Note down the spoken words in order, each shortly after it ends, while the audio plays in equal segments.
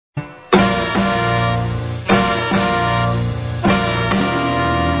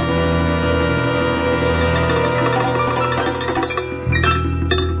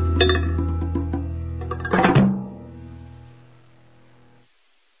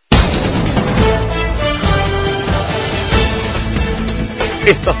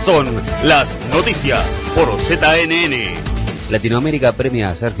Estas son las noticias por ZNN. Latinoamérica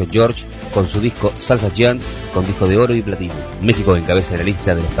premia a Sergio George con su disco Salsa Giants con disco de oro y platino. México encabeza la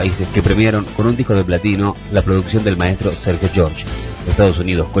lista de los países que premiaron con un disco de platino la producción del maestro Sergio George. Estados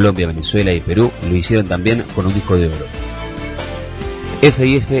Unidos, Colombia, Venezuela y Perú lo hicieron también con un disco de oro.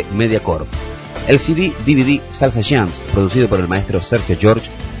 F&F Media Corp. El CD-DVD Salsa Giants, producido por el maestro Sergio George,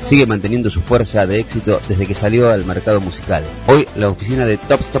 sigue manteniendo su fuerza de éxito desde que salió al mercado musical. Hoy, la oficina de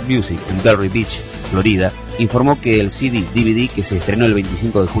Top Stop Music en Delray Beach, Florida, informó que el CD-DVD que se estrenó el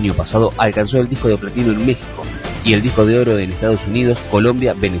 25 de junio pasado alcanzó el disco de platino en México y el disco de oro en Estados Unidos,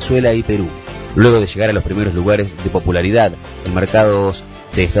 Colombia, Venezuela y Perú. Luego de llegar a los primeros lugares de popularidad en mercados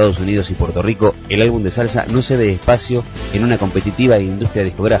de Estados Unidos y Puerto Rico, el álbum de salsa no cede espacio en una competitiva industria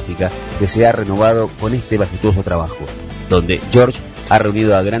discográfica que se ha renovado con este majestuoso trabajo, donde George ha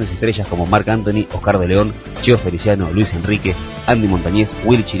reunido a grandes estrellas como Marc Anthony, Oscar de León, Cheo Feliciano, Luis Enrique, Andy Montañez,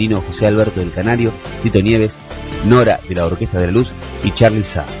 Willy Chirino, José Alberto del Canario, Tito Nieves, Nora de la Orquesta de la Luz y Charly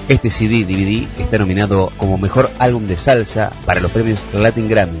Sa. Este CD-DVD está nominado como Mejor Álbum de Salsa para los premios Latin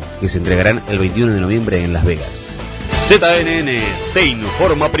Grammy, que se entregarán el 21 de noviembre en Las Vegas. ZNN te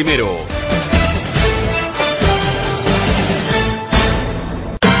informa primero.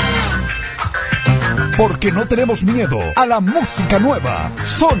 Porque no tenemos miedo a la música nueva.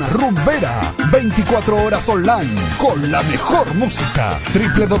 Zona Rumbera, 24 horas online con la mejor música.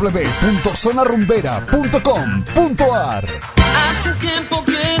 www.zonarumbera.com.ar. Hace tiempo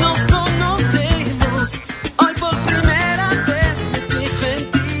que nos conocemos, hoy por primera vez me fijo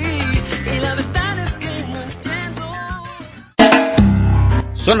en ti y la verdad es que no entiendo.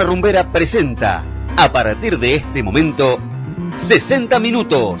 Zona Rumbera presenta, a partir de este momento, 60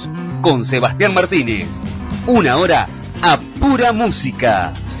 minutos con Sebastian Martinez. Una hora a pura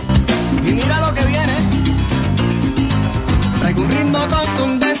música. Y mira lo que viene. Traigo un ritmo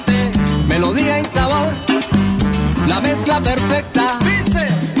contundente, melodía y sabor. La mezcla perfecta, dice,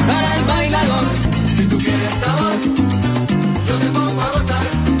 para el bailador. Si tú quieres sabor, yo te pongo a gozar.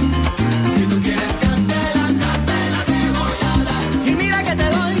 Si tú quieres candela, candela te voy a dar. Y mira que te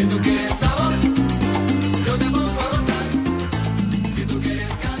doy. Si tú quieres sabor, yo te pongo a gozar. Si tú quieres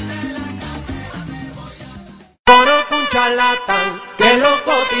candela, candela te voy a dar. Conozco un charlatán que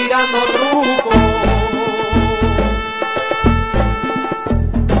loco tirando trucos.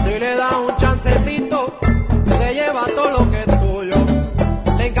 Si le da un chancecito, se lleva todo lo que es tuyo.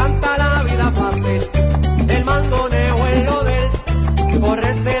 Le encanta la vida fácil, el mangoneo es lo de él.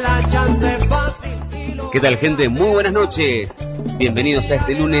 Correrse la chance fácil. Si lo... ¿Qué tal, gente? Muy buenas noches. Bienvenidos a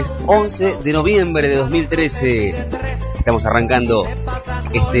este lunes 11 de noviembre de 2013. Estamos arrancando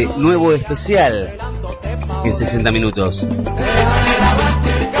este nuevo especial en 60 minutos.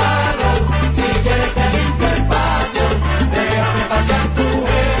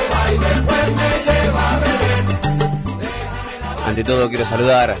 Ante todo quiero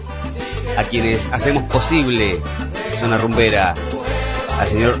saludar a quienes hacemos posible Zona Rumbera, al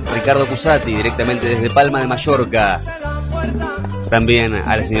señor Ricardo Cusati, directamente desde Palma de Mallorca, también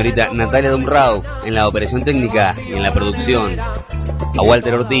a la señorita Natalia Dumrau en la operación técnica y en la producción, a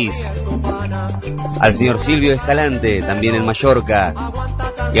Walter Ortiz, al señor Silvio Escalante, también en Mallorca,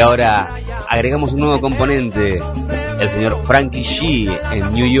 y ahora agregamos un nuevo componente, el señor Frankie G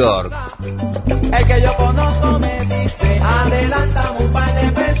en New York. El que yo conozco me dice, adelanta un par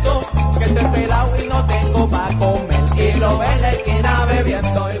de pesos, que estoy pelado y no tengo para comer, y lo ve en la esquina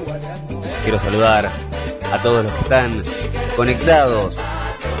bebiendo y hueliendo. Quiero saludar a todos los que están conectados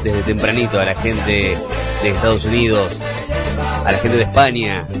desde tempranito, a la gente de Estados Unidos, a la gente de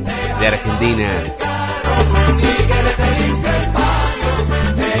España, de Argentina.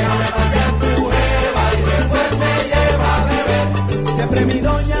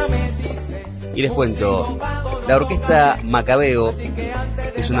 Y les cuento, la orquesta Macabeo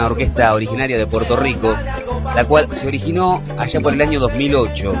es una orquesta originaria de Puerto Rico, la cual se originó allá por el año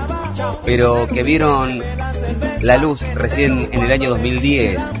 2008, pero que vieron la luz recién en el año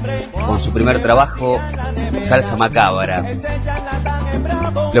 2010 con su primer trabajo, Salsa Macabra.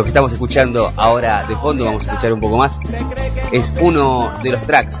 Lo que estamos escuchando ahora de fondo, vamos a escuchar un poco más, es uno de los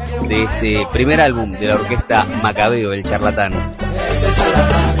tracks de este primer álbum de la orquesta Macabeo, El Charlatán.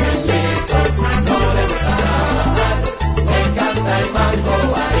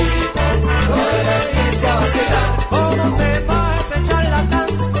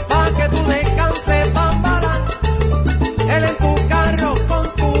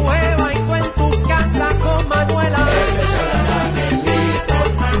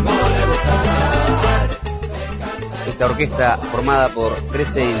 Esta orquesta, formada por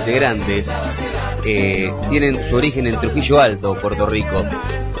 13 integrantes, tienen su origen en Trujillo Alto, Puerto Rico.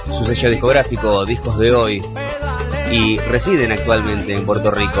 Su sello discográfico, Discos de Hoy, y residen actualmente en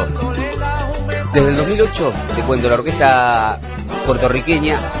Puerto Rico. Desde el 2008, te cuento, la orquesta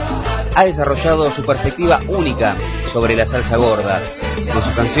puertorriqueña ha desarrollado su perspectiva única sobre la salsa gorda, con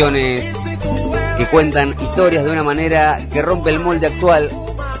sus canciones que cuentan historias de una manera que rompe el molde actual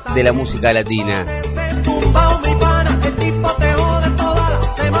de la música latina.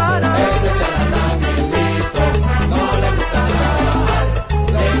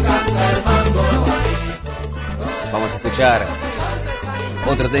 Vamos a escuchar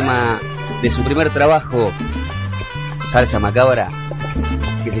otro tema de su primer trabajo, Salsa Macabra,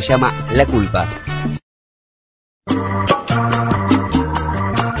 que se llama La Culpa.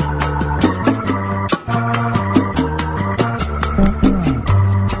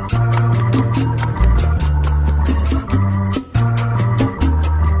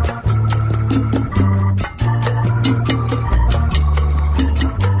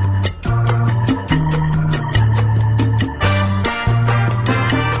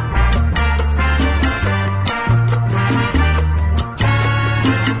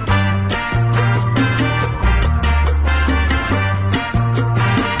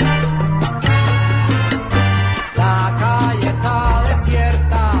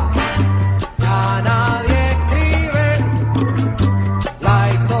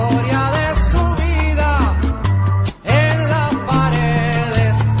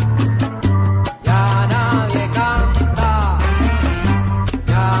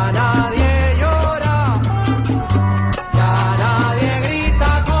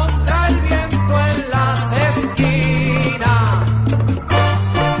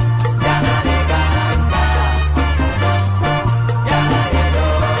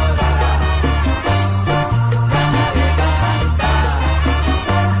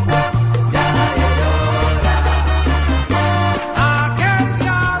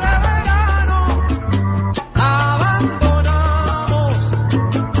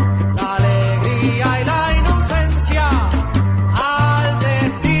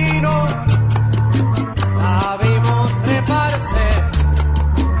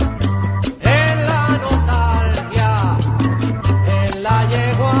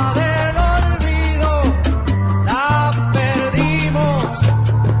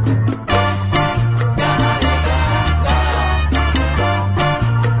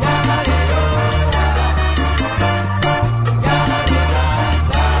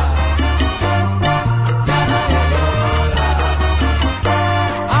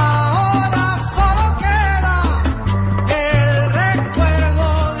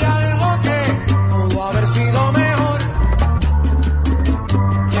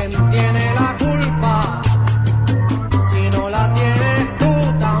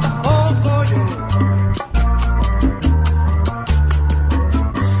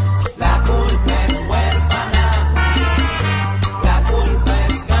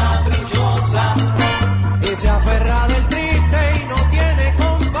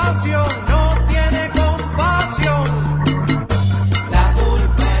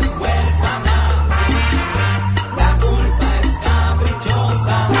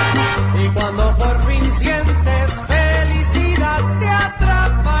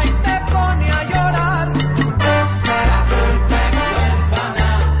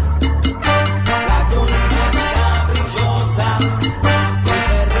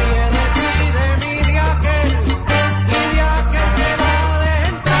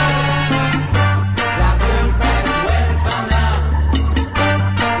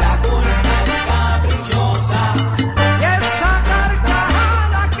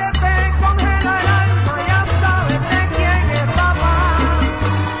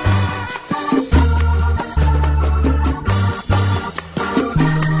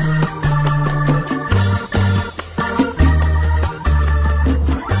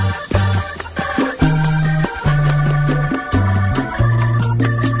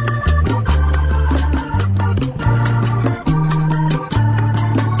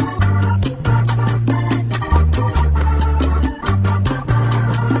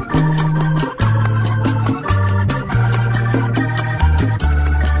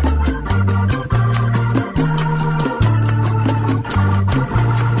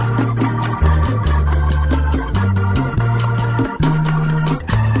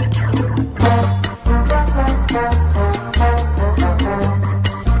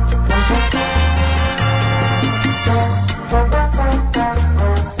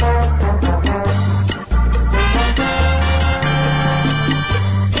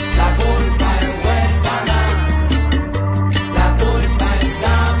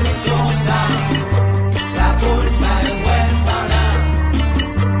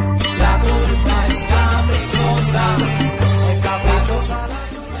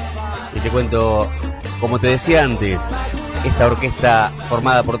 cuento, como te decía antes, esta orquesta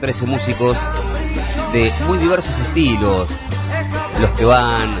formada por 13 músicos de muy diversos estilos, los que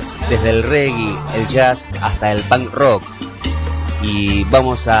van desde el reggae, el jazz hasta el punk rock, y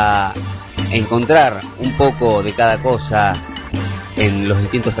vamos a encontrar un poco de cada cosa en los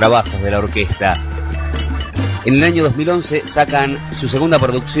distintos trabajos de la orquesta. En el año 2011 sacan su segunda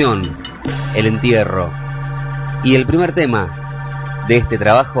producción, El Entierro, y el primer tema de este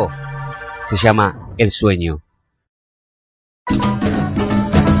trabajo se llama El Sueño.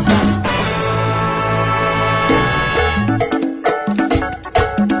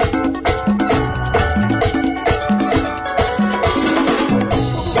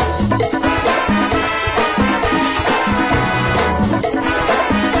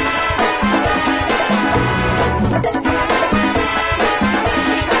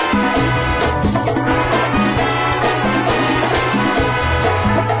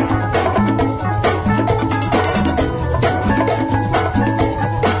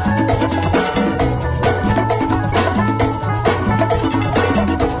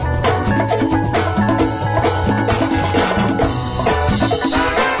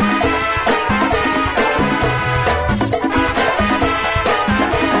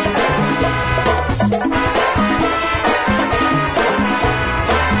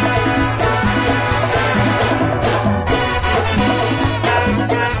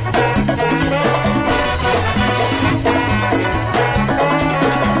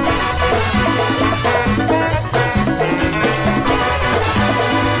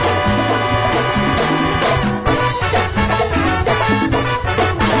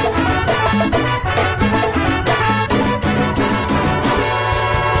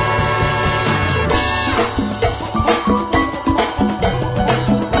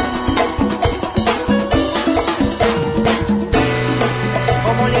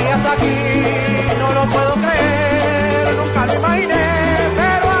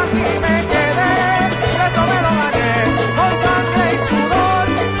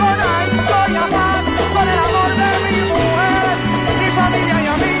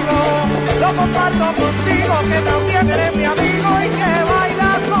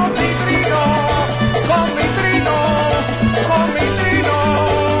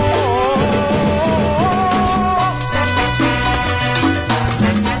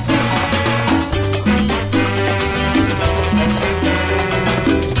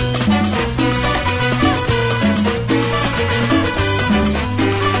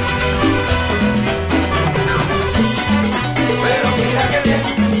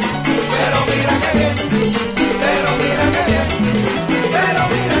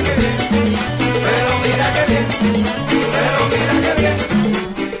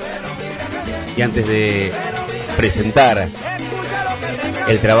 Y antes de presentar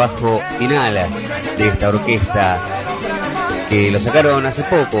el trabajo final de esta orquesta, que lo sacaron hace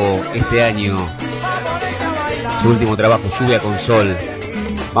poco, este año, su último trabajo, Lluvia con Sol,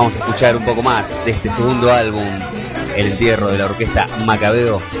 vamos a escuchar un poco más de este segundo álbum, El Entierro, de la orquesta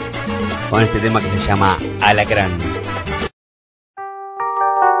Macabeo, con este tema que se llama Alacrán.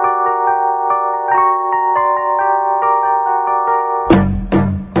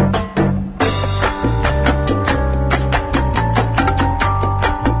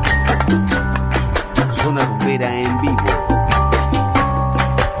 Zona Rumbera en vivo.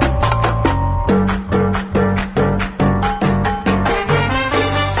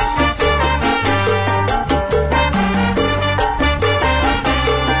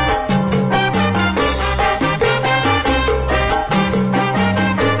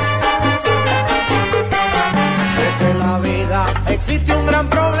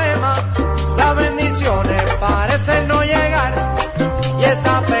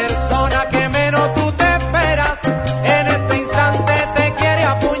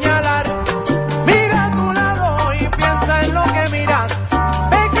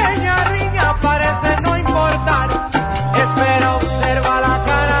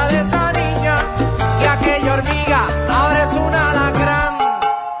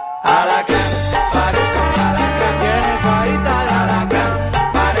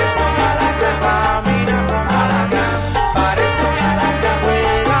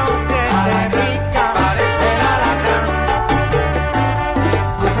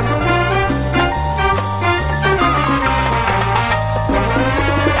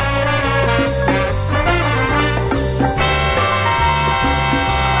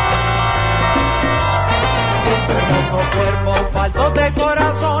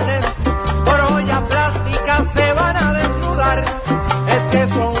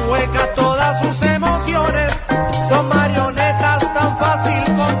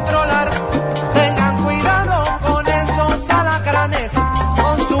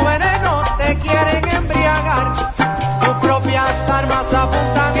 su veneno te quieren embriagar. Sus propias armas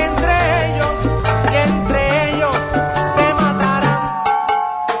apuntan entre ellos y entre ellos se matarán.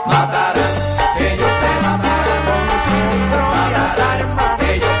 Matarán, ellos se matarán con sus propias armas.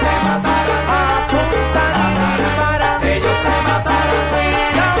 Ellos se matarán, apuntan y disparan. Ellos se matarán,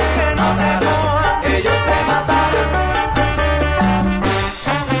 cuidado que no te cojan. Ellos se matarán.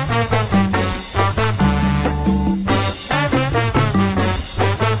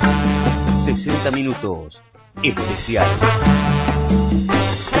 60 minutos especial.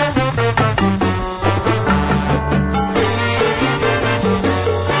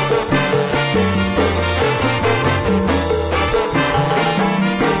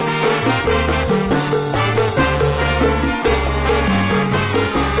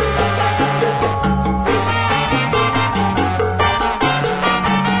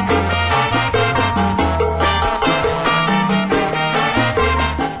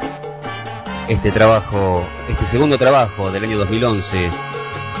 Este segundo trabajo del año 2011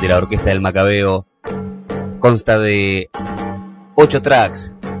 de la Orquesta del Macabeo consta de 8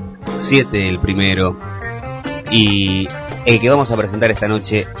 tracks, 7 el primero, y el que vamos a presentar esta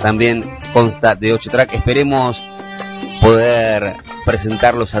noche también consta de 8 tracks. Esperemos poder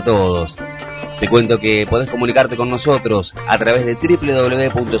presentarlos a todos. Te cuento que podés comunicarte con nosotros a través de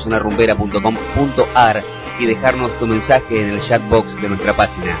www.zonarumbera.com.ar y dejarnos tu mensaje en el chatbox de nuestra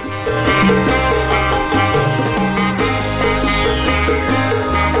página.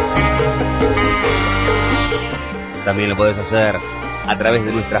 También lo podés hacer a través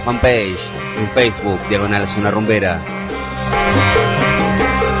de nuestra fanpage en Facebook, /Zona Rumbera.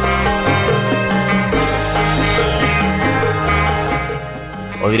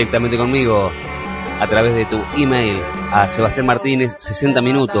 O directamente conmigo a través de tu email a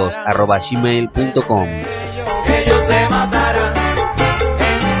sebastianmartinez60minutos@gmail.com. Ellos se matarán,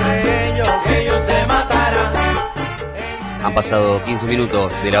 entre ellos se matarán. Han pasado 15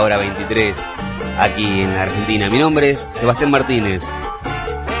 minutos de la hora 23 aquí en la Argentina. Mi nombre es Sebastián Martínez.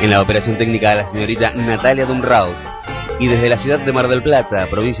 En la operación técnica la señorita Natalia Dumraut. Y desde la ciudad de Mar del Plata,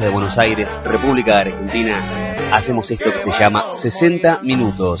 provincia de Buenos Aires, República Argentina, hacemos esto que se llama 60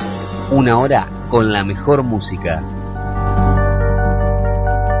 minutos. Una hora con la mejor música.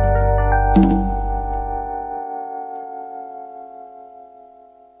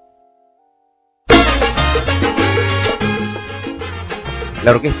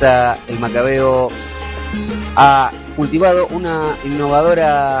 La orquesta El Macabeo ha cultivado una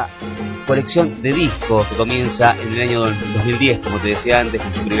innovadora colección de discos que comienza en el año 2010, como te decía antes,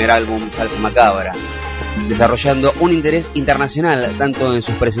 con su primer álbum Salsa Macabra, desarrollando un interés internacional tanto en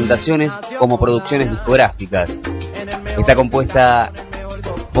sus presentaciones como producciones discográficas. Está compuesta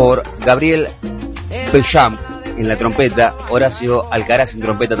por Gabriel Pechamp en la trompeta, Horacio Alcaraz en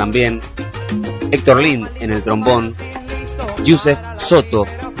trompeta también, Héctor Lind en el trombón, Yusef Soto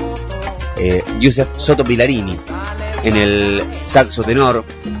Pilarini en el saxo tenor,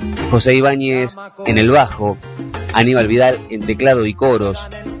 José Ibáñez en el bajo, Aníbal Vidal en teclado y coros,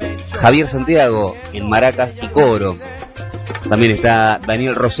 Javier Santiago en maracas y coro. También está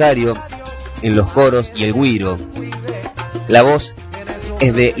Daniel Rosario en los coros y el güiro. La voz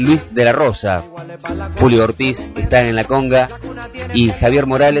es de Luis de la Rosa. Julio Ortiz está en la conga y Javier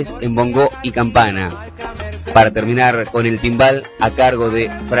Morales en bongo y campana. Para terminar con el timbal a cargo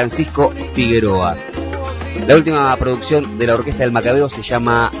de Francisco Figueroa. La última producción de la Orquesta del Macabeo se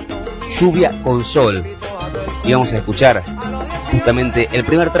llama Lluvia con Sol. Y vamos a escuchar justamente el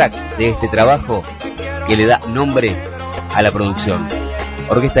primer track de este trabajo que le da nombre a la producción.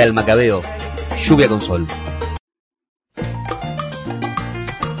 Orquesta del Macabeo, Lluvia con Sol.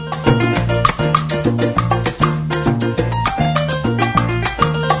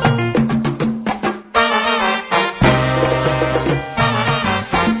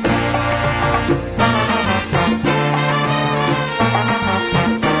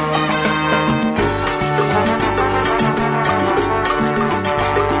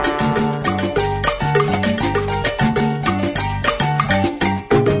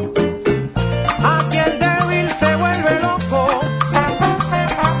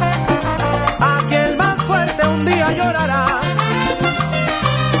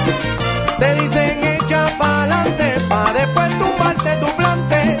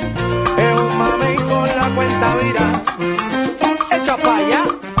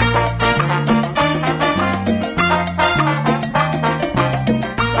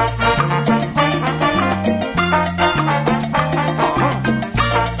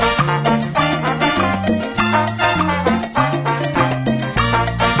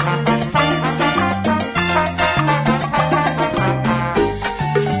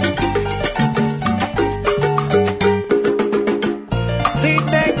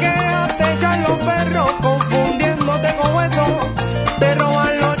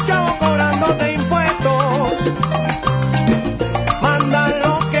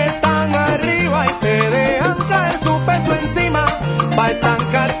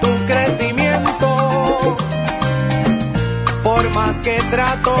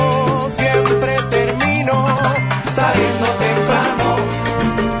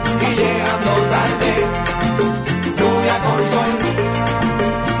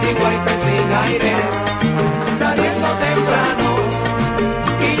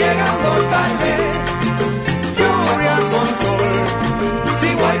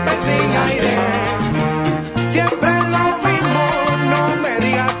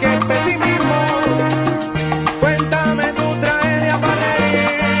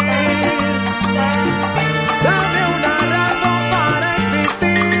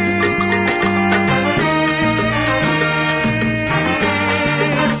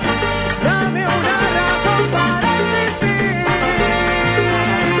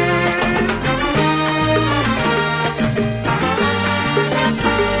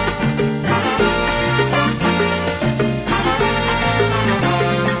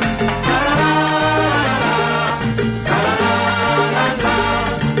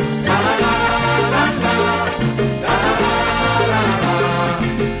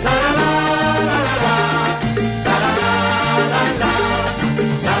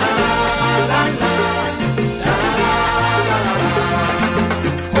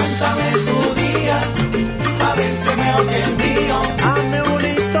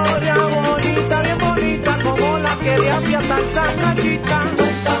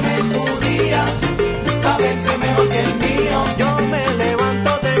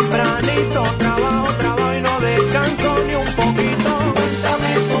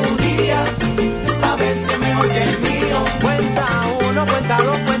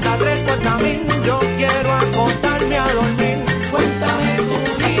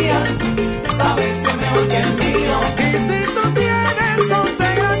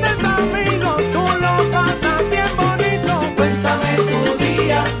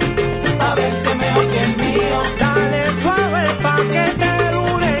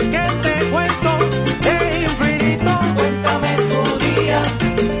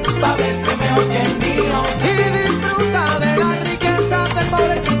 gusta verse mejor que el mío. Y disfruta de la riqueza del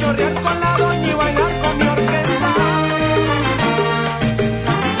pobre y chorrear con la doña y bailar con mi orquesta.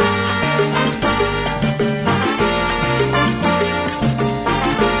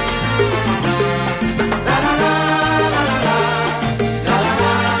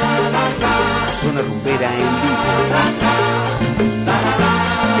 Zona Rumbera en vivo.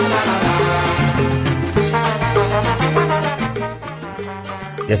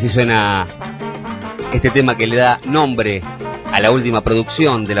 Y así suena este tema que le da nombre a la última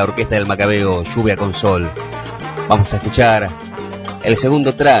producción de la orquesta del Macabeo, Lluvia con Sol. Vamos a escuchar el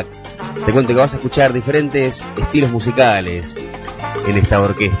segundo track. Te cuento que vas a escuchar diferentes estilos musicales en esta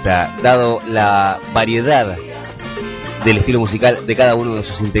orquesta, dado la variedad del estilo musical de cada uno de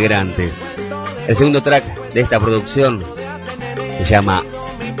sus integrantes. El segundo track de esta producción se llama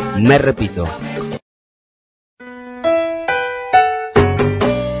Me Repito.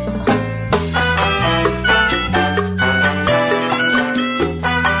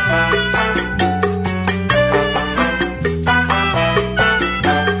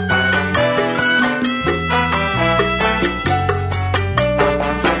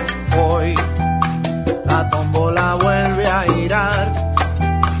 Hoy la tómbola vuelve a girar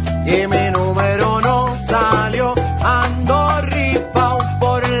y mi número no salió. Ando ripao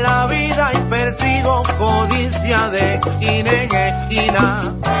por la vida y persigo codicia de esquina en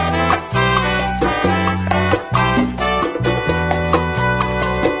esquina.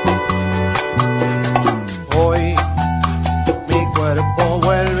 Hoy mi cuerpo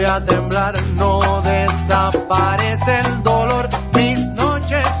vuelve a temblar, no desaparece el dolor. Mis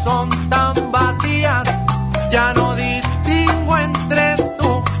noches son tan vacías, ya no distingo entre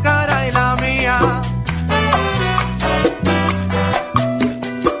tu cara y la mía.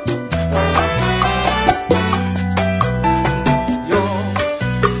 Yo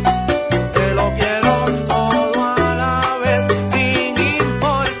te lo quiero todo a la vez, sin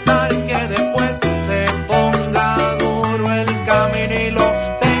importar que después se ponga duro el camino y lo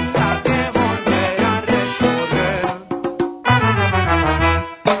tenga que volver a recorrer.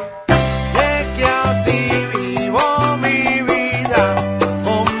 Es que así vivo mi vida,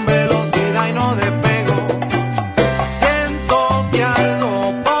 con velocidad y no despego. Siento que ardo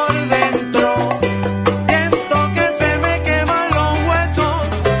por dentro, siento que se me queman los huesos,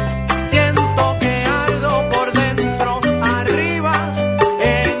 siento que ardo por dentro, arriba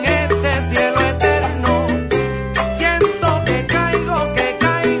en este cielo eterno. Siento que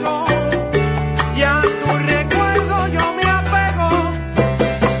caigo, y a tu recuerdo yo me apego.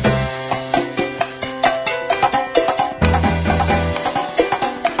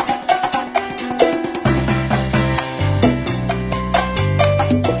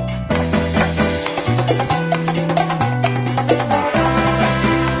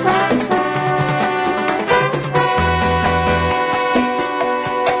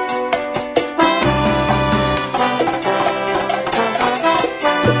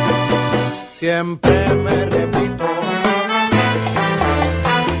 Siempre me repito.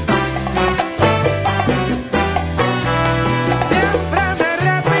 Siempre me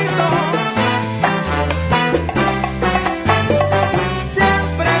repito.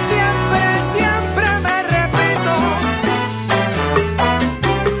 Siempre, siempre, siempre me repito.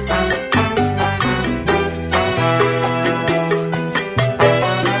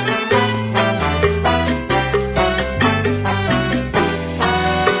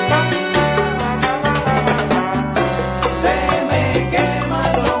 Se me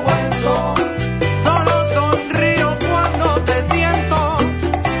queman los huesos, Solo sonrío cuando te siento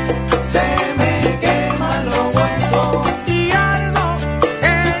se me queman los huesos, y ardo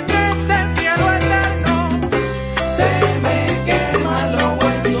en este cielo eterno. se me queman los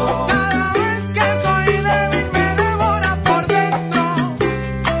huesos, Cada vez que soy débil me devora por dentro.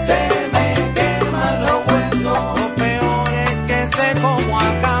 se me queman los huesos. Lo peor es que sé cómo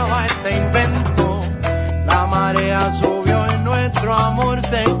acaba este invento. La marea subió y nuestro amor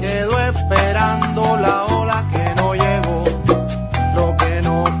se quedó esperando la ola que no llegó. Lo que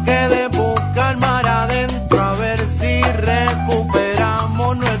nos quede es buscar mar adentro, a ver si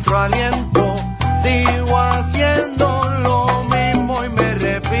recuperamos nuestro aliento. Sigo haciendo lo mismo y me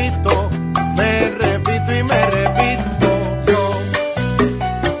repito y me repito. Yo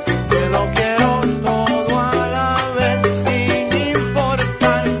te lo quiero todo a la vez, sin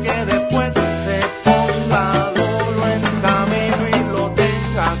importar que después se ponga duro el camino y lo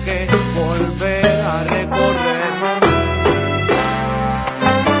tenga que volver a recorrer.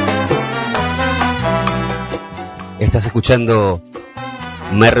 Estás escuchando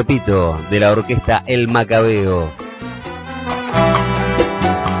Me Repito, de la orquesta El Macabeo.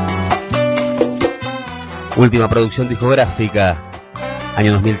 Última producción discográfica,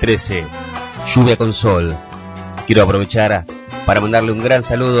 año 2013, Lluvia con Sol. Quiero aprovechar para mandarle un gran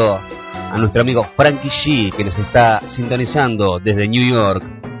saludo a nuestro amigo Frankie G, que nos está sintonizando desde New York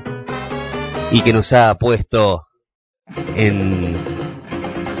y que nos ha puesto en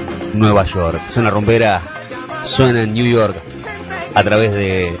Nueva York. Zona Rumbera suena en New York a través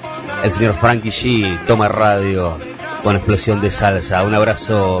de el señor Frankie G, toma radio con explosión de salsa. Un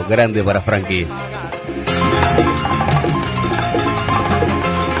abrazo grande para Frankie.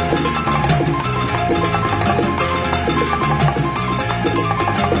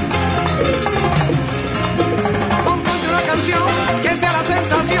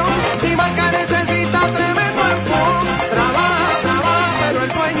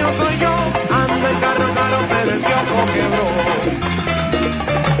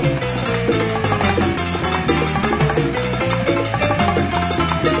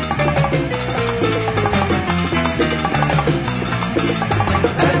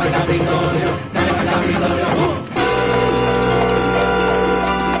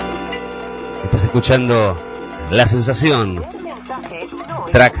 Escuchando La Sensación,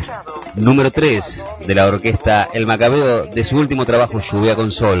 track número 3 de la orquesta El Macabeo, de su último trabajo Lluvia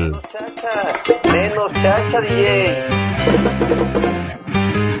con Sol. Menos chacha, DJ.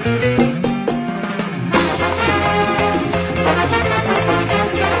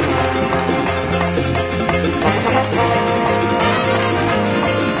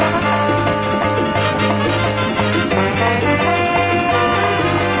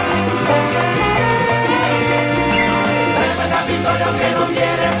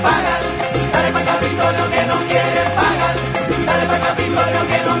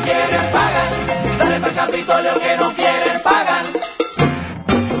 Que no quieren pagar.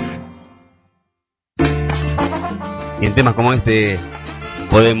 Y en temas como este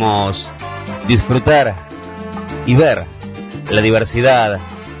podemos disfrutar y ver la diversidad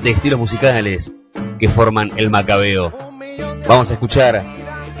de estilos musicales que forman el Macabeo. Vamos a escuchar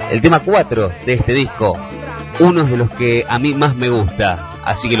el tema 4 de este disco, uno de los que a mí más me gusta,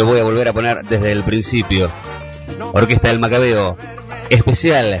 así que lo voy a volver a poner desde el principio. Orquesta del Macabeo,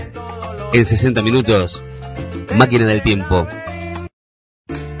 especial en 60 minutos, Máquina del Tiempo.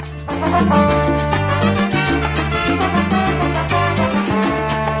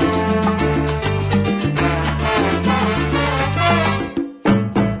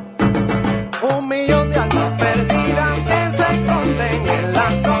 Un millón de almas perdidas que se esconden en la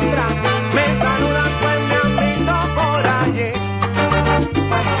sombra, me saludan pues me han visto por allí.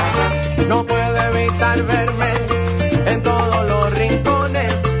 No puedo evitar verme en todos los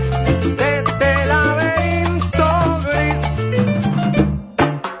rincones de este laberinto gris.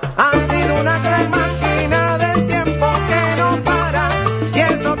 Ha sido una gran máquina del tiempo que no para, y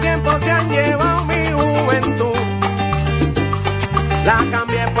esos tiempos se han llevado mi juventud. La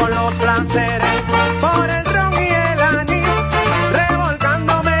cambié por los placeres, por el ron y el anís,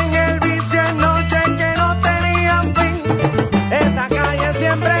 revolcándome en el vicio en noches que no tenían fin. Esta calle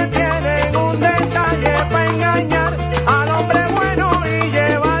siempre tienen un detalle para engañar al hombre bueno y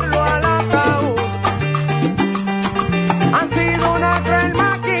llevarlo al ataúd. Han sido una cruel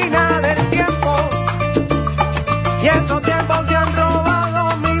máquina del tiempo, y esos tiempos se han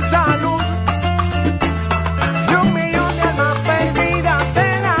robado mi salud. Y un millón de almas perdidas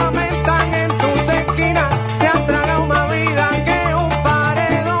se lamentan en sus esquinas, se han tragado más vida que un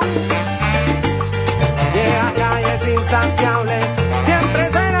paredón. Llega calles insaciables,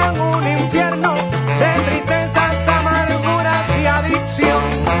 siempre serán un infierno de tristezas, amarguras y adicción.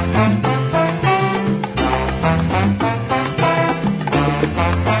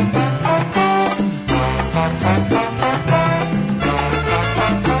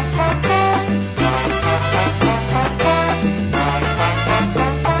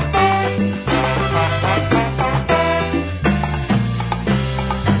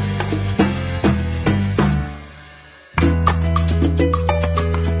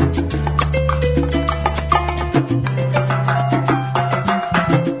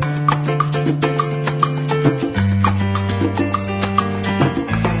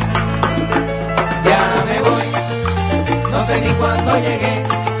 Ya me voy, no sé ni cuándo llegué,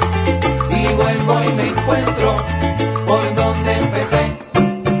 y vuelvo y me encuentro por donde empecé.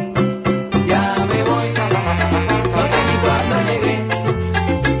 Ya me voy, no sé ni cuándo llegué,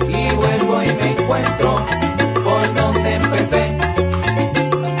 y vuelvo y me encuentro por donde empecé.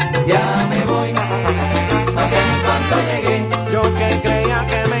 Ya me voy, no sé ni cuándo llegué. Yo que creía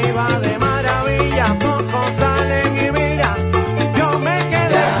que me iba de maravilla, pocos salen y mira, yo me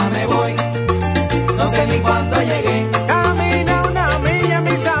quedé. Ya me voy, no sé ni cuándo llegué. Camina una milla en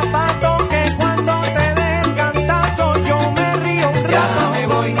mis zapatos, que cuando te den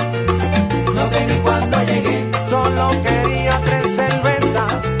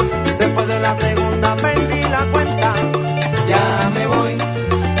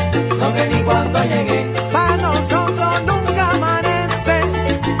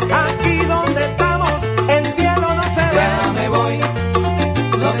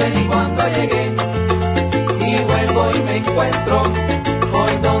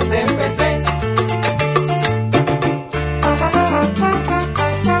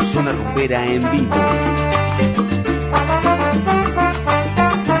Rumbera en vivo.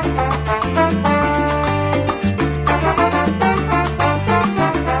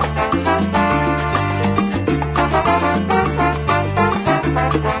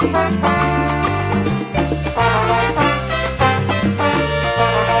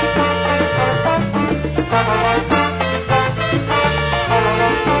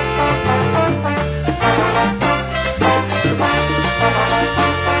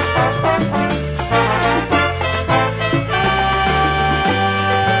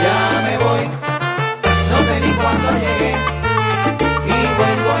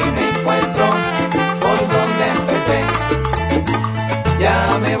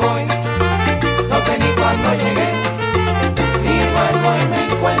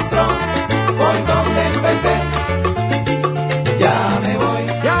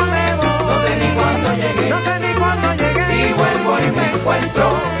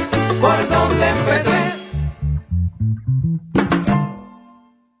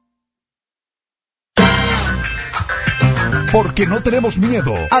 Porque no tenemos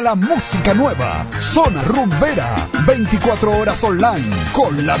miedo a la música nueva. Zona Rumbera, 24 horas online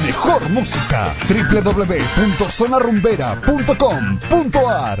con la mejor música.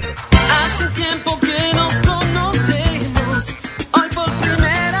 www.zonarumbera.com.ar. Hace tiempo que nos conocemos, hoy por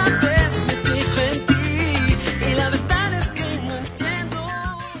primera vez me fijo en ti y la verdad es que no entiendo.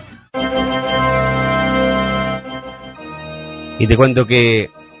 Y te cuento que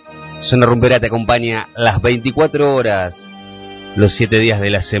Zona Rumbera te acompaña las 24 horas, los 7 días de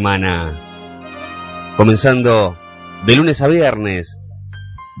la semana, comenzando de lunes a viernes,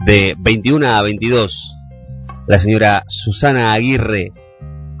 de 21 a 22, la señora Susana Aguirre,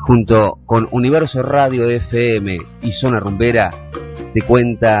 junto con Universo Radio FM y Zona Rumbera, te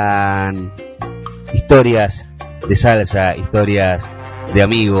cuentan historias de salsa, historias de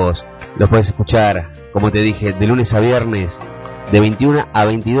amigos. Los puedes escuchar, como te dije, de lunes a viernes, de 21 a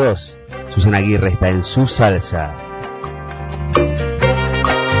 22. Susana Aguirre está en su salsa.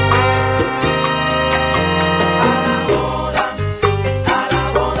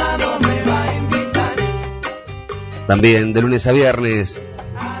 También de lunes a viernes,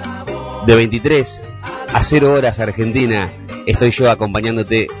 de 23 a 0 horas Argentina, estoy yo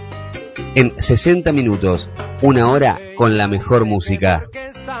acompañándote en 60 minutos, una hora con la mejor música.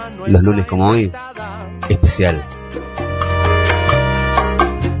 Los lunes como hoy, especial.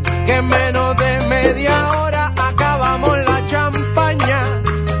 Que en menos de media hora acabamos la champaña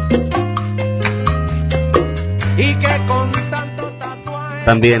y que con tanto tatuaje.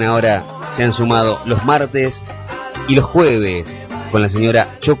 También ahora se han sumado los martes y los jueves con la señora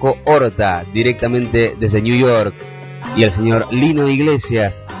Choco Horta directamente desde New York y el señor Lino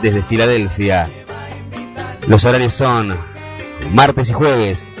Iglesias desde Filadelfia. Los horarios son martes y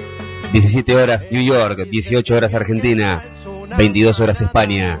jueves, 17 horas New York, 18 horas Argentina, 22 horas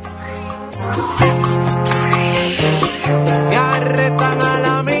España. Que arretan a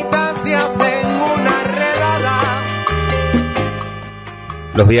la mitad se hacen una redada.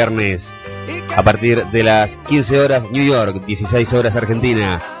 Los viernes a partir de las 15 horas New York, 16 horas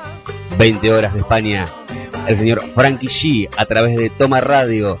Argentina, 20 horas de España, el señor Frankie G a través de Toma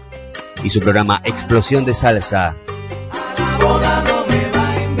Radio y su programa Explosión de Salsa.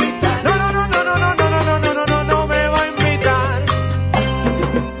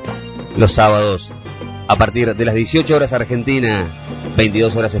 Los sábados a partir de las 18 horas Argentina,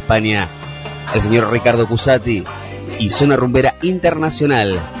 22 horas España, el señor Ricardo Cusati y Zona Rumbera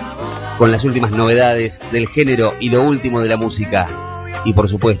Internacional, con las últimas novedades del género y lo último de la música. Y por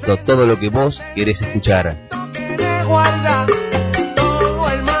supuesto, todo lo que vos querés escuchar. Guarda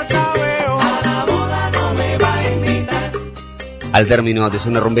todo el Macabeo. A la boda no me va a invitar. Al término de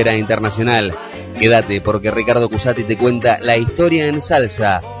Zona Rumbera Internacional, quédate porque Ricardo Cusati te cuenta la historia en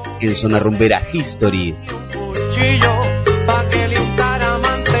salsa en Zona Rumbera History. Cuchillo pa' que le untara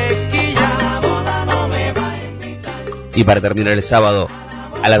mantequilla. A la boda no me va a invitar. Y para terminar el sábado,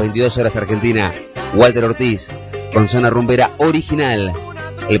 a las 22 horas Argentina, Walter Ortiz con Zona Rumbera Original,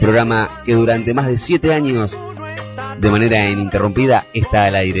 el programa que durante más de 7 años, de manera ininterrumpida, está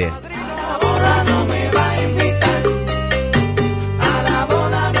al aire.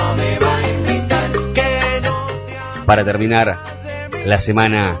 Para terminar la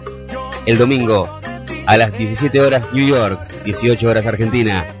semana, el domingo, a las 17 horas New York, 18 horas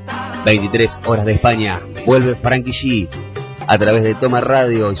Argentina, 23 horas de España, vuelve Frankie G a través de Toma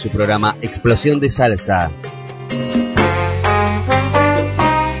Radio y su programa Explosión de Salsa.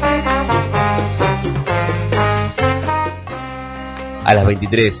 A las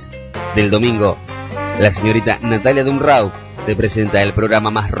 23 del domingo, la señorita Natalia Dunrau te presenta el programa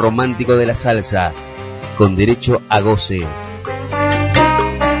más romántico de la salsa, con derecho a goce.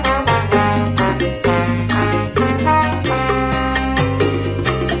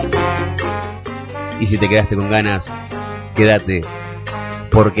 Y si te quedaste con ganas, quédate,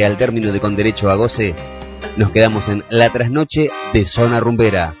 porque al término de Con Derecho a Goce, nos quedamos en la trasnoche de Zona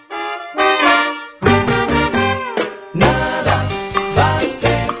Rumbera.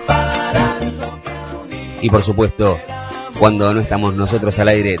 Y por supuesto, cuando no estamos nosotros al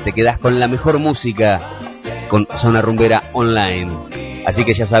aire, te quedás con la mejor música con Zona Rumbera Online. Así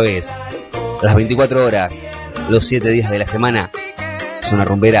que ya sabes, las 24 horas, los 7 días de la semana, Zona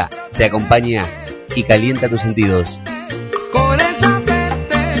Rumbera te acompaña y calienta tus sentidos. Con esa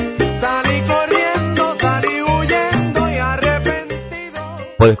peste salí corriendo, salí huyendo y arrepentido.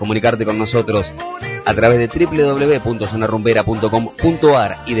 Puedes comunicarte con nosotros a través de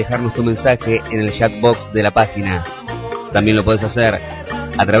www.zonarumbera.com.ar y dejarnos tu mensaje en el chatbox de la página. También lo puedes hacer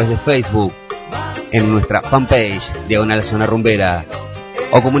a través de Facebook, en nuestra fanpage, Diagonal Zona Rumbera,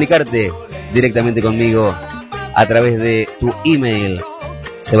 o comunicarte directamente conmigo a través de tu email,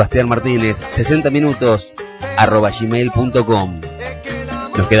 Sebastian Martinez, 60minutos@gmail.com.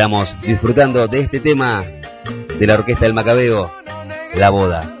 Nos quedamos disfrutando de este tema de la Orquesta del Macabeo, La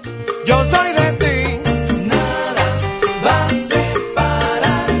Boda. Yo soy de ti.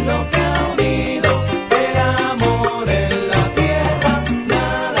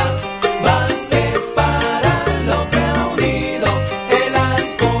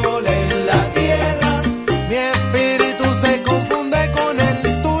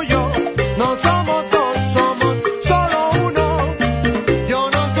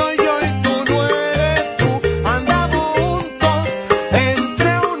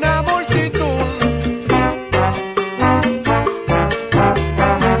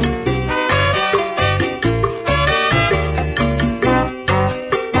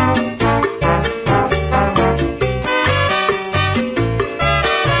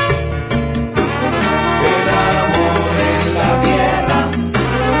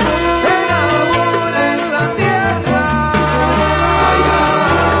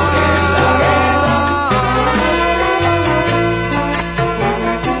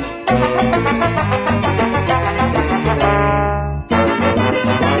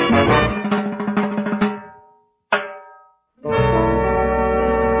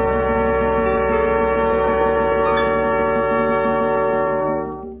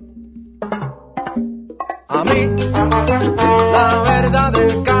 A mí, la verdad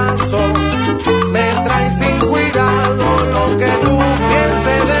del caso, me trae sin cuidado lo que tú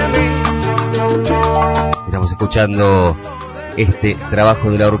pienses de mí. Estamos escuchando este trabajo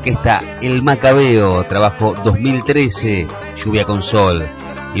de la orquesta El Macabeo, trabajo 2013, Lluvia con Sol.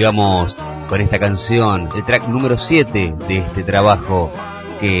 Y vamos con esta canción, el track número 7 de este trabajo,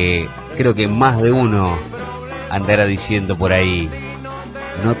 que creo que más de uno andará diciendo por ahí: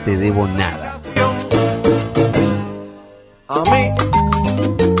 no te debo nada. A mí,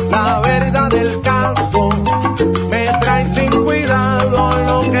 la verdad del caso, me trae sin cuidado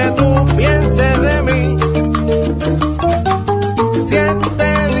lo que tú pienses de mí. Si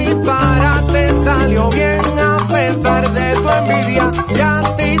este disparate salió bien a pesar de tu envidia, y a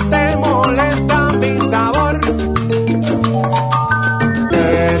ti te molesta mi sabor.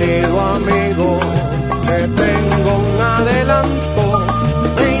 Querido amigo, te tengo un adelanto,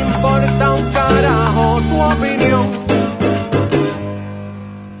 me importa un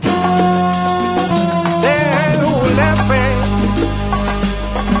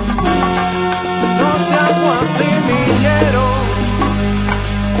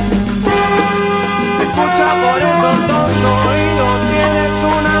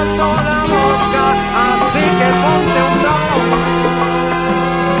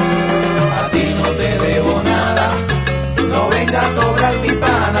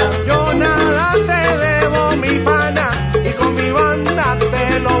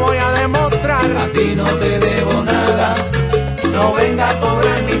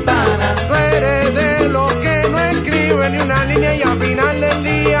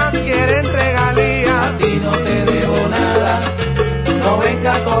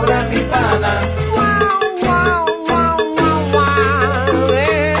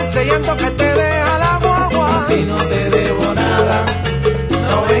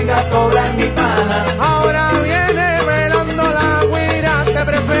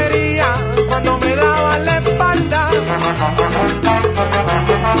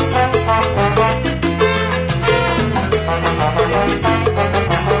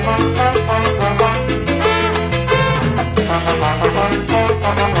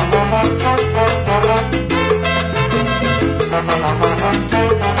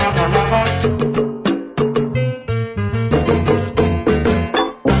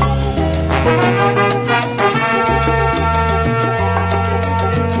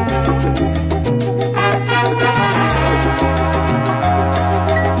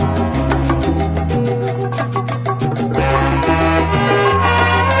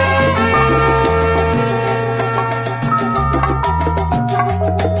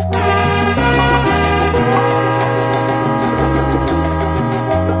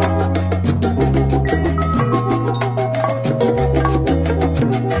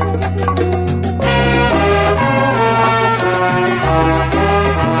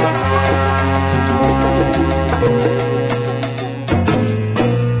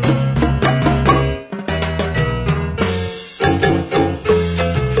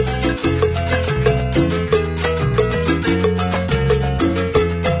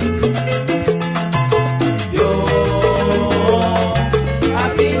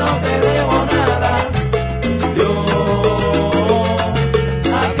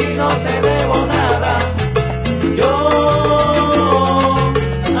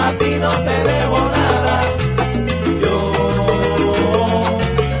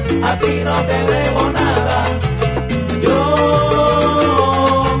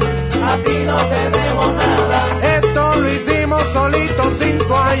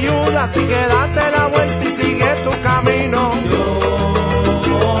ayuda, así que date la vuelta y sigue tu camino.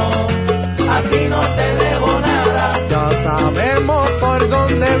 Yo a ti no te debo nada. Ya sabemos por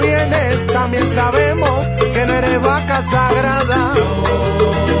dónde vienes, también sabemos que no eres vaca sagrada.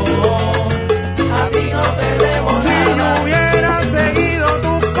 A ti no te debo Si nada. yo hubiera seguido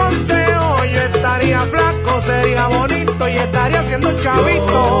tus consejos, yo estaría flaco, sería bonito y estaría haciendo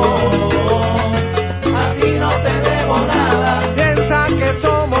chavito. A ti no te debo nada. Piensa que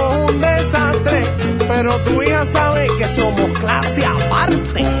somos un desastre, pero tu hija sabe que somos clase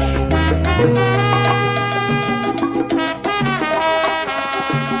aparte.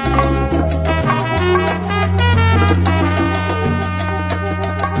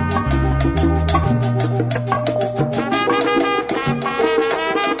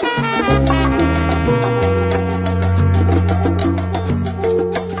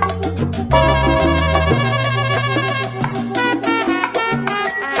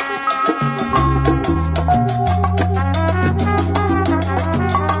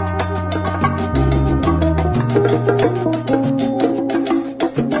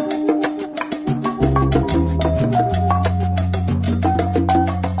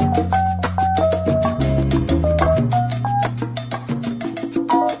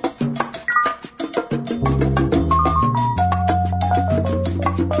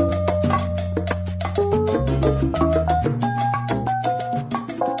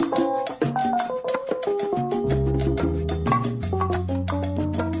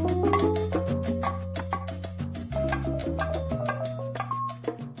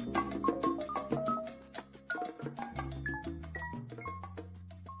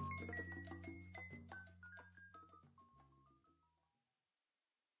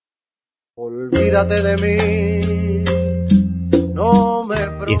 Olvídate de mí, no me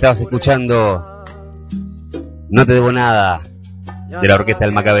Y estabas escuchando No te debo nada de la Orquesta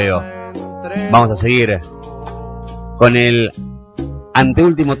del Macabeo. Vamos a seguir con el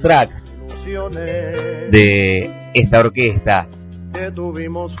anteúltimo track de esta orquesta, que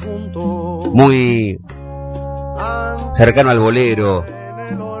tuvimos juntos, muy cercano al bolero, en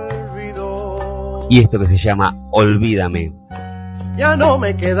el olvido. y esto que se llama Olvídame. Ya no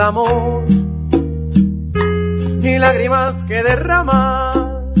me queda amor, ni lágrimas que derramar,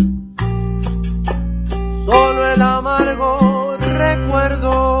 solo el amargo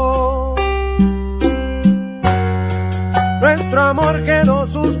recuerdo. Nuestro amor quedó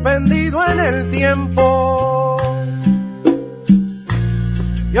suspendido en el tiempo,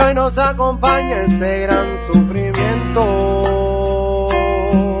 y hoy nos acompaña este gran sufrimiento.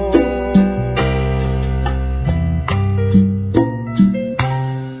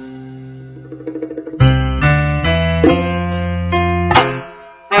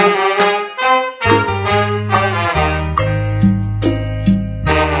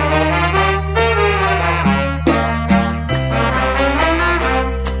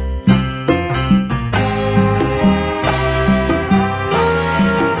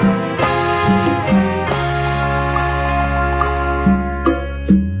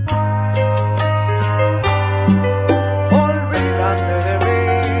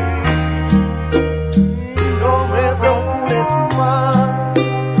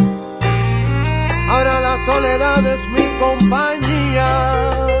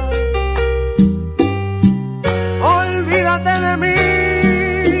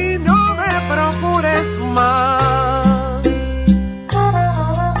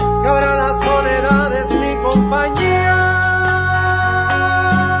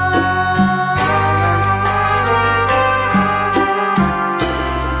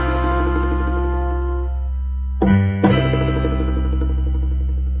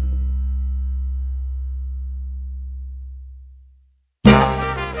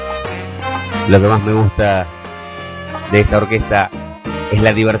 Lo que más me gusta de esta orquesta es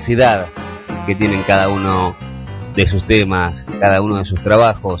la diversidad que tienen cada uno de sus temas, cada uno de sus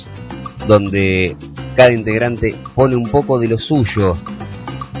trabajos, donde cada integrante pone un poco de lo suyo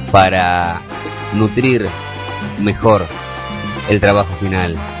para nutrir mejor el trabajo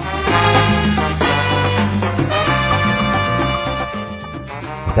final.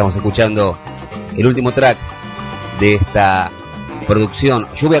 Estamos escuchando el último track de esta producción,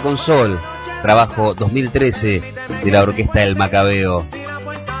 Lluvia con Sol, trabajo 2013 de la Orquesta del Macabeo,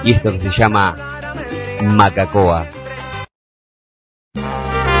 y esto que se llama Macacoa.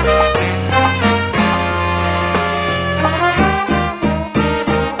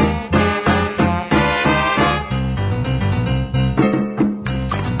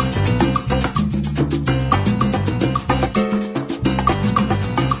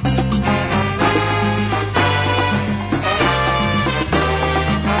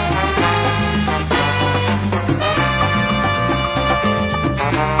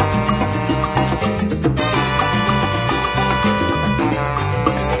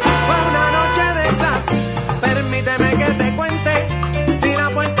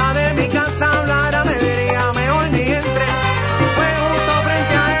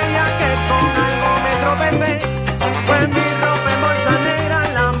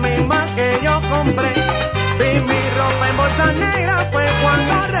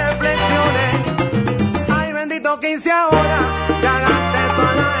 dice ahora? Ya gasté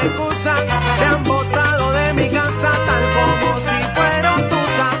todas las excusas, te han botado de mi casa tal como si fuera un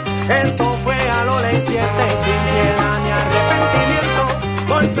tusa. Esto fue a lo ley 7 sin piedad ni arrepentimiento.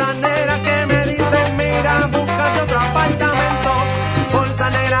 Bolsa negra que me dicen, mira, búscate otro apartamento. Bolsa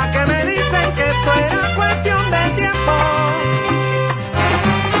negra que me dicen que esto era cuestión de tiempo.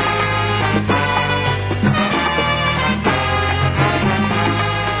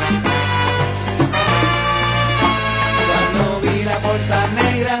 Cuando vi las bolsas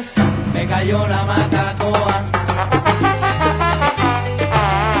negras, me cayó la macacoa.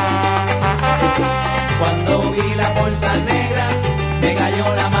 Cuando vi las bolsas negras, me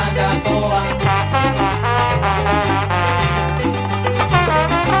cayó la macacoa.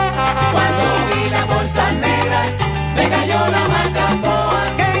 Cuando vi las bolsas negras, me cayó la macacoa.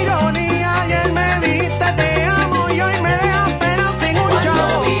 Qué ironía, ayer me diste te amo y hoy me dejas pero sin un chavo.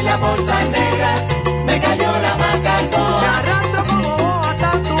 Cuando vi las bolsas negras, me cayó la Me macacoa. arrastro como vos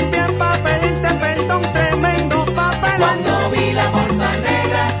hasta tus pies pa' pedirte perdón, tremendo papelón. Cuando vi las bolsas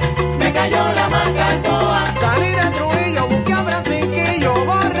negras, me cayó la macacoa. Salí de Trujillo, busqué a Francisquillo,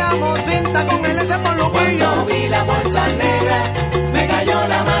 borramos cinta con el S por Lupillo. Cuando vi las bolsas negras, me cayó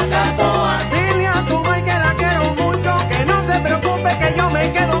la macacoa. Dile a tu madre que la quiero mucho, que no se preocupe que yo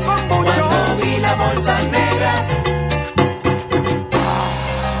me quedo con mucho. Cuando vi las bolsas negras,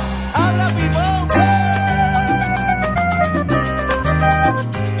 Habla pipón.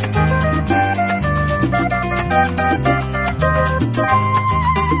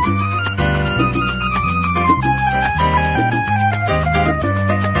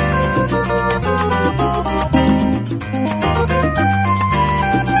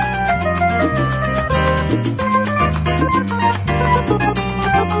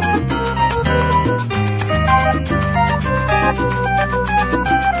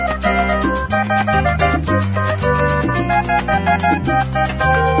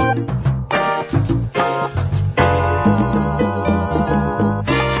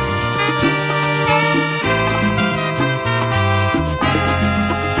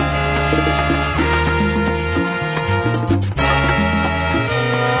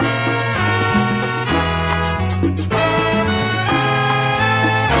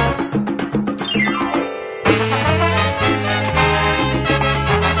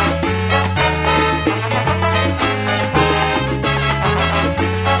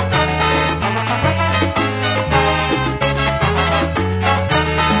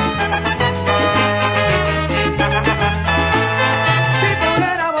 Si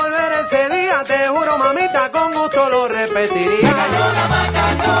pudiera volver ese día, te juro mamita, con gusto lo me repetiría. cayó la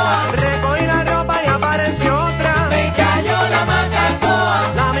macacoa. Recogí la ropa y apareció otra. Me cayó la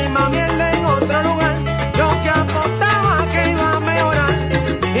macacoa. La misma mierda en otro lugar. Yo que apostaba que iba a mejorar.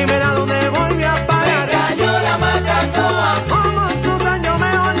 Y mira dónde volví a Me parar. cayó la macacoa. Como Susan, yo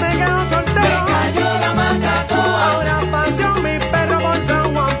mejor me quedo Me soltero. cayó la macacoa. Ahora pasó mi perro por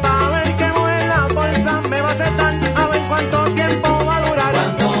San Juan pa' ver qué mujer la bolsa me va a aceptar. A ver cuánto tiempo va a durar.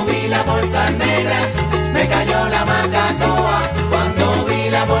 Cuando vi las bolsas negras, me cayó la macacoa. Cuando vi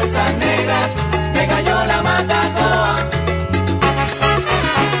las bolsas negras, me cayó la macacoa.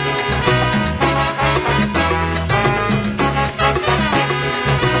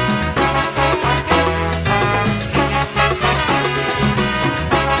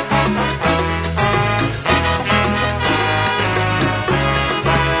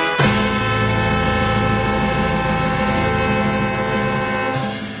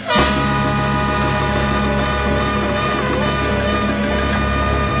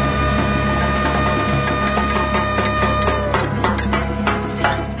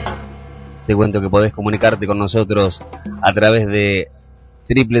 Te cuento que podés comunicarte con nosotros a través de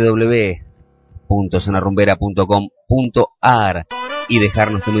www.zonarumbera.com.ar y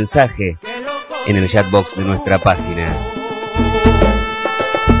dejarnos tu mensaje en el chatbox de nuestra página.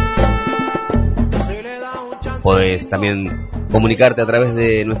 Podés también comunicarte a través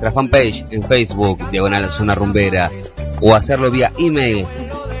de nuestra fanpage en Facebook, /Zona Rumbera, o hacerlo vía email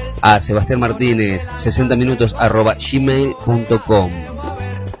a Sebastian Martinez 60minutos@gmail.com.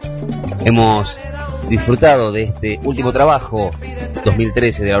 Hemos disfrutado de este último trabajo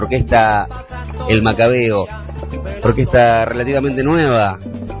 2013 de la orquesta El Macabeo, orquesta relativamente nueva,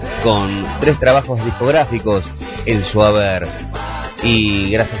 con 3 trabajos discográficos en su haber, y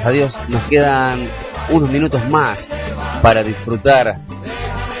gracias a Dios nos quedan unos minutos más para disfrutar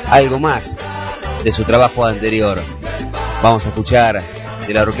algo más de su trabajo anterior. Vamos a escuchar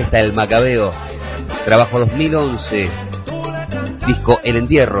de la orquesta El Macabeo, trabajo 2011, disco El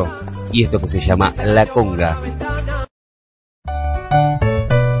Entierro, y esto que se llama La Conga.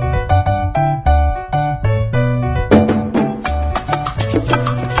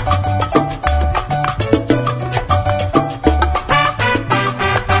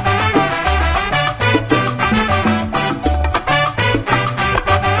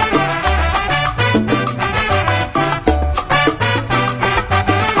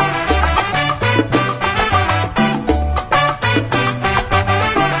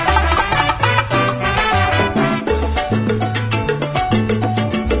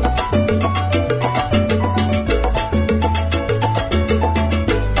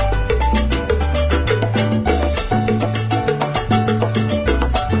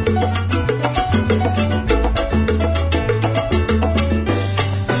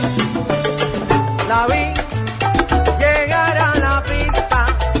 la vi llegar a la pista,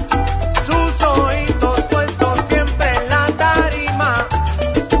 sus ojitos puestos siempre en la tarima,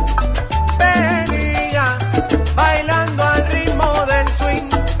 venía bailando al ritmo del swing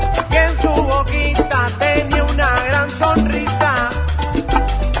y en su boquita tenía una gran sonrisa,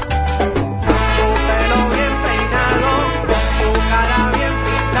 su pelo bien peinado, su cara bien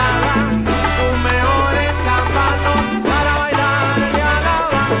pintada, sus mejores zapatos para bailarle a la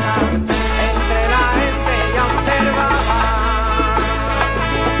banda, entre la gente ya observaba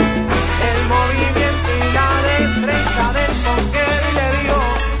el movimiento y la destreza del conquero y le dijo: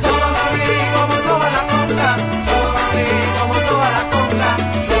 soba mami, como soba la conga, soba mami, como soba la conga,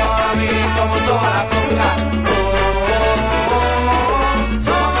 soba mami, como soba la conga,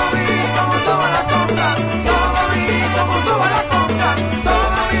 soba mami, como soba la conga, soba mami, como soba la conga, soba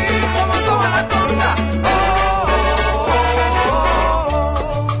mami, como soba la conga,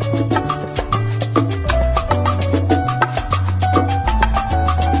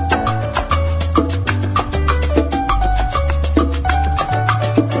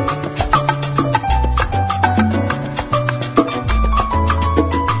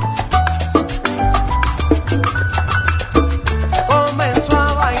 comenzó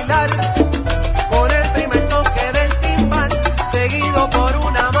a bailar con el primer toque del timbal, seguido por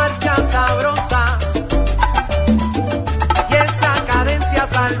una marcha sabrosa y esa cadencia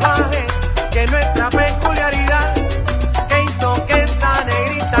salvaje que es nuestra peculiaridad, que hizo que esa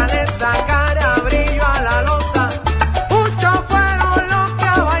negrita le sacara brillo a la loza. Muchos fueron los que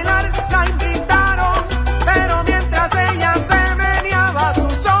a bailar la invitaron, pero mientras ella se meneaba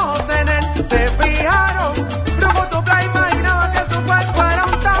sus ojos en él se fijaron. Luego Topla imaginaba que su cuerpo era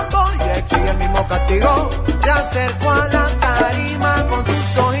un tambor y el que el mismo castigó se acercó a la tarima con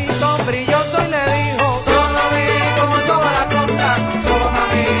sus ojitos brillosos y le dijo: soba mami, como soba la conga, soba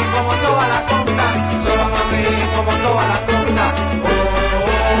mami, como soba la conga, soba mami, como soba la conga,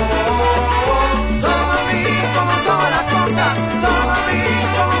 soba mami, como soba la conga, soba mami,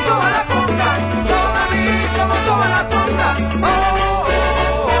 como soba la conga, soba mami, como soba la conga,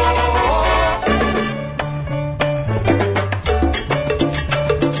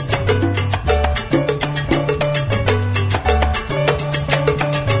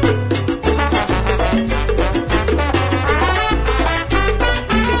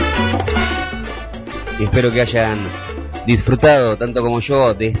 Y espero que hayan disfrutado tanto como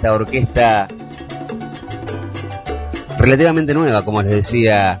yo de esta orquesta relativamente nueva, como les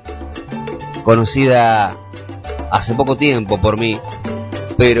decía, conocida hace poco tiempo por mí,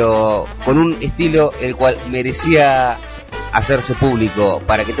 pero con un estilo el cual merecía hacerse público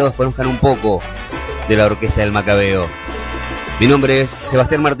para que todos conozcan un poco de la orquesta del Macabeo. Mi nombre es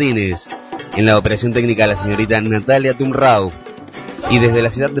Sebastian Martinez, en la operación técnica la señorita Natalia Tumrau, y desde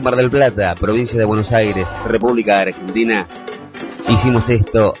la ciudad de Mar del Plata, provincia de Buenos Aires, República de Argentina, hicimos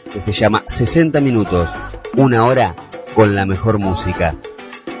esto que se llama 60 minutos, una hora con la mejor música.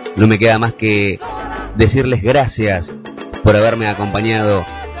 No me queda más que decirles gracias por haberme acompañado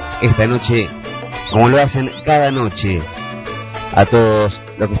esta noche, como lo hacen cada noche, a todos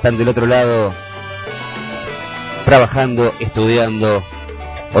los que están del otro lado, trabajando, estudiando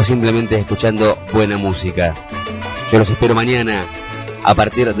o simplemente escuchando buena música. Yo los espero mañana a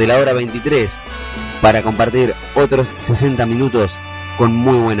partir de la hora 23 para compartir otros 60 minutos con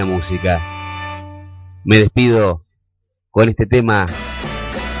muy buena música. Me despido con este tema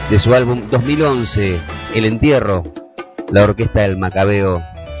de su álbum 2011, El Entierro, la orquesta del Macabeo,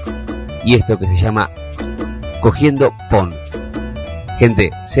 y esto que se llama Cogiendo Pon.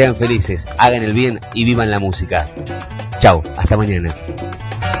 Gente, sean felices, hagan el bien y vivan la música. Chau, hasta mañana.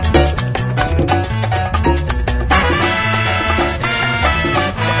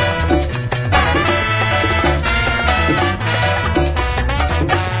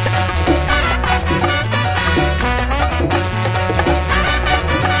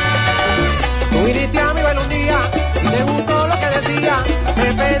 Tú viniste a mi baile un día y te gustó lo que decía. Me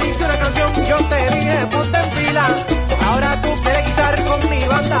pediste una canción, yo te dije ponte en fila. Ahora tú quieres quitar con mi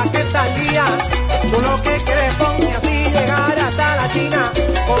banda, ¿qué tal día? Tú lo que quieres ponme así llegar hasta la China.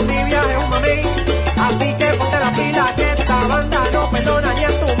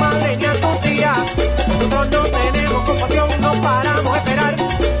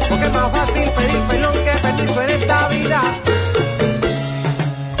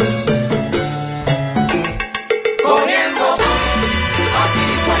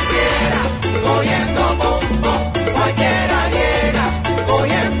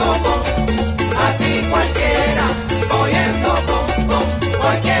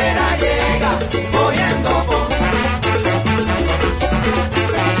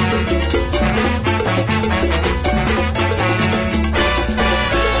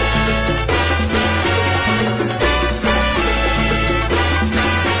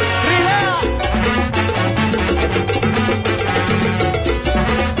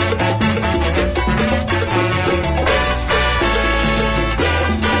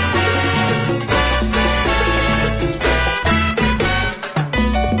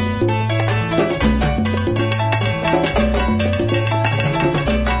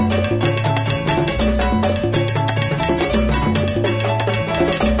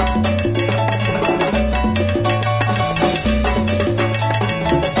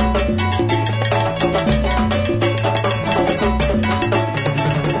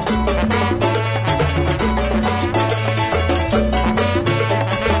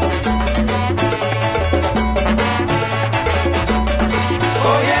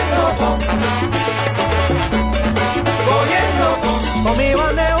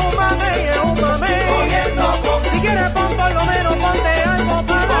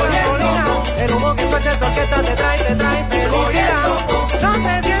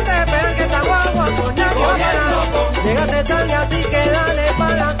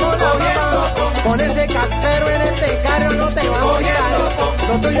 ese casero en este carro no te va a montar.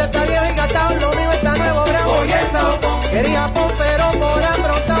 Lo tuyo está viejo y gastado, lo mío está nuevo, bravo y eso. Quería Pompe